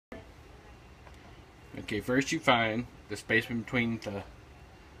Okay, first you find the space between the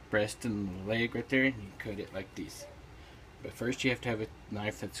breast and the leg right there, and you cut it like this. But first you have to have a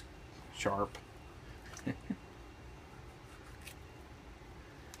knife that's sharp. And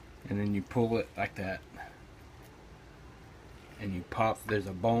then you pull it like that. And you pop, there's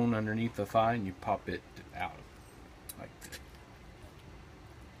a bone underneath the thigh, and you pop it out like this.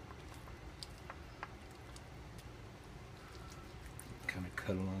 Kind of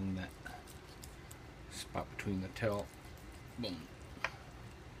cut along that spot between the tail. Boom.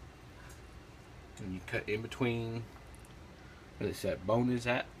 And you cut in between where this that bone is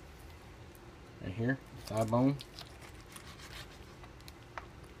at. Right here, the thigh bone.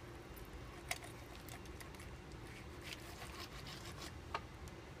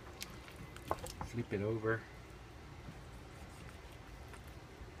 Flip it over.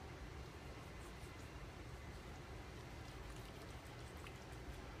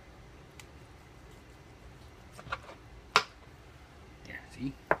 There,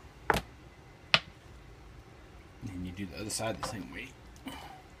 see? And you do the other side the same way.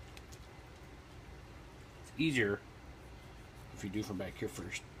 It's easier if you do from back here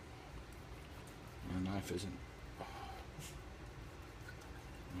first. My knife isn't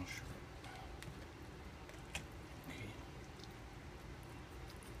not sure. Okay.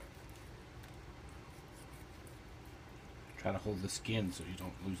 Try to hold the skin so you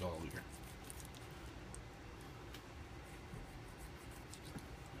don't lose all your.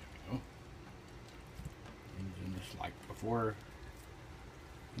 There we go. And just like before,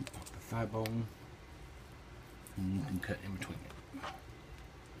 you pop the thigh bone, and you can cut in between it.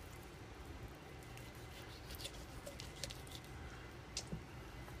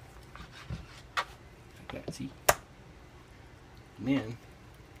 Like that, see? And then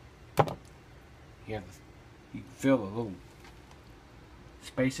you have you can feel a little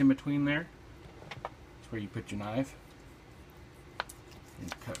space in between there. That's where you put your knife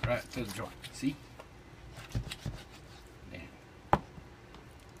and cut right to the joint. See? There.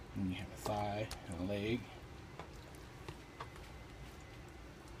 And you have a thigh and a leg.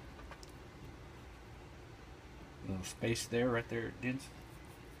 A little space there, right there it dents.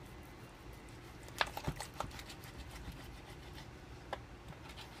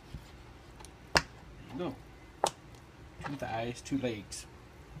 There you go. 2 thighs, 2 legs.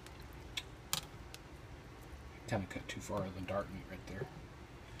 Kind of cut too far of the dark meat right there.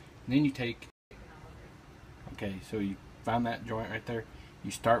 And then you take, okay, so you find that joint right there.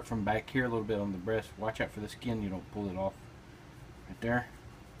 You start from back here a little bit on the breast. Watch out for the skin, you don't pull it off. Right there.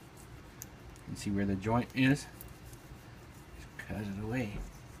 And see where the joint is? Just cut it away.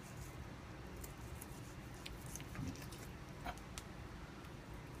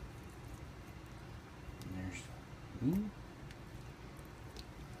 And there's, ooh.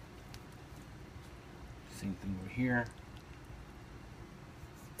 Same thing over here.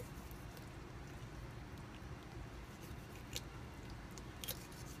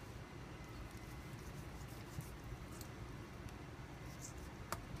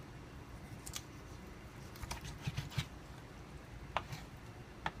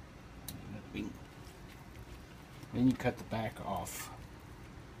 Then you cut the back off.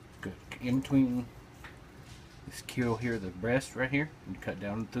 Good. In between this keel here, the breast right here, and cut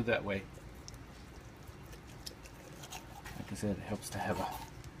down through that way. Like I said, it helps to have a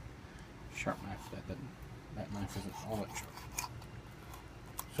sharp knife. That knife isn't all that sharp.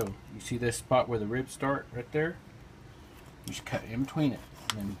 So you see this spot where the ribs start right there? You just cut in between it.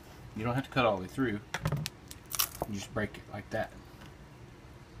 And then you don't have to cut all the way through. You just break it like that.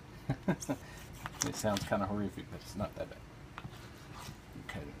 It sounds kind of horrific, but it's not that bad.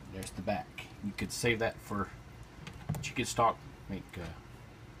 Okay, there's the back. You could save that for chicken stock, make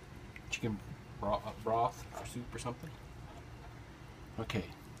chicken broth or soup or something. Okay,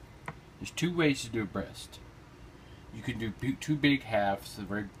 there's 2 ways to do a breast. You can do 2 big halves, the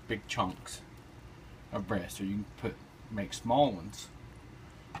very big chunks of breast, or you can make small ones,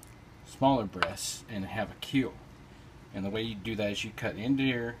 smaller breasts, and have a keel. And the way you do that is you cut into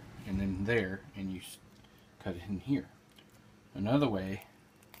here and then there, and you cut it in here. Another way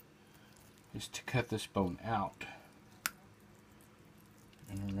is to cut this bone out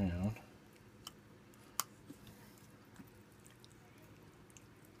and around.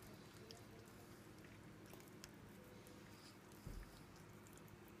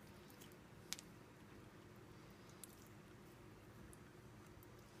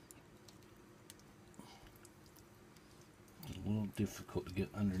 It's a little difficult to get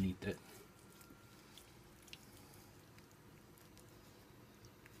underneath it.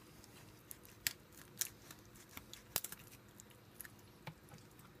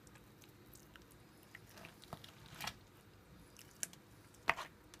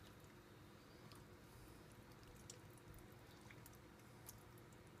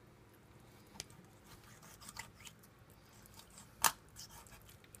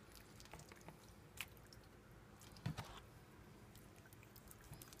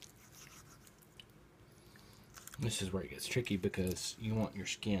 this is where it gets tricky because you want your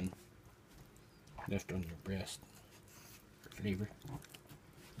skin left on your breast for flavor.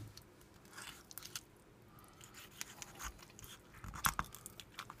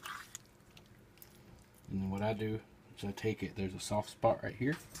 And then what I do is I take it, there's a soft spot right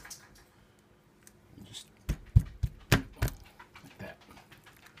here, and just like that.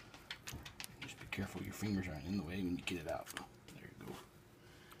 Just be careful your fingers aren't in the way when you get it out. There you go.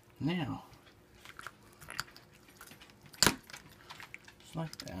 Now, just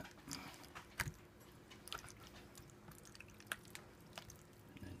like that.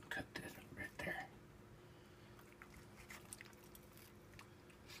 And then cut that right there.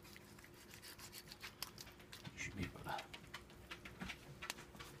 You should be able to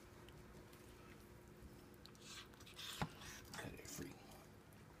cut it free.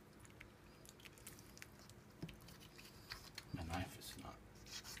 My knife is not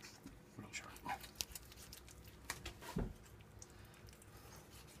real sharp.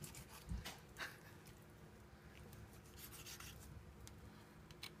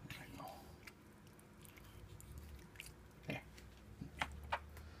 There you go.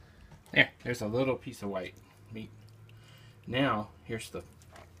 There's a little piece of white meat. Now, here's the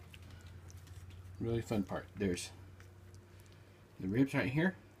really fun part. There's the ribs right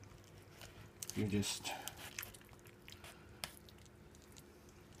here. You just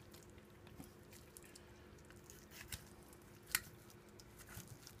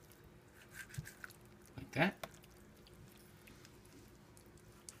like that.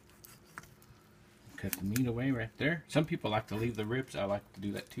 Cut the meat away right there. Some people like to leave the ribs. I like to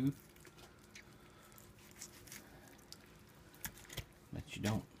do that too. But you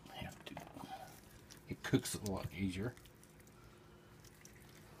don't have to. It cooks a lot easier.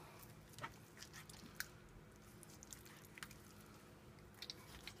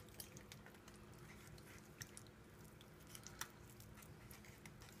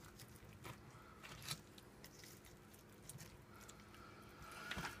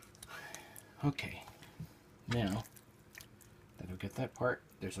 Okay, now that'll get that part.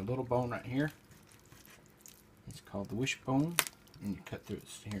 There's a little bone right here. It's called the wishbone, and you cut through it.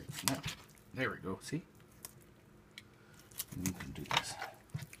 Here, it's now. There we go. See? And you can do this.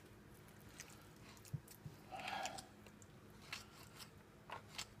 I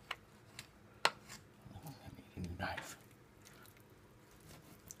need a new knife.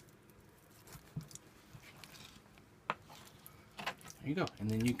 There you go,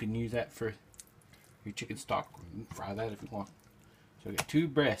 and then you can use that for your chicken stock. You can fry that if you want. So we got 2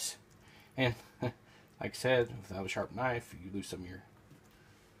 breasts, and like I said, without a sharp knife, you lose some of your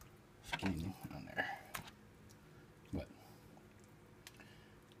skin on there. But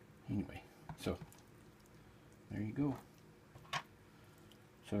anyway, so there you go.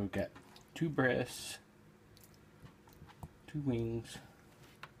 So we've got 2 breasts, 2 wings,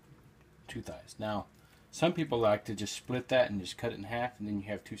 2 thighs. Now, some people like to just split that and just cut it in half, and then you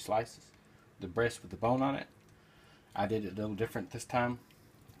have 2 slices. The breast with the bone on it. I did it a little different this time.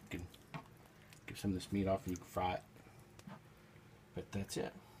 You can get some of this meat off and you can fry it. But that's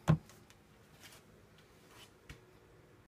it.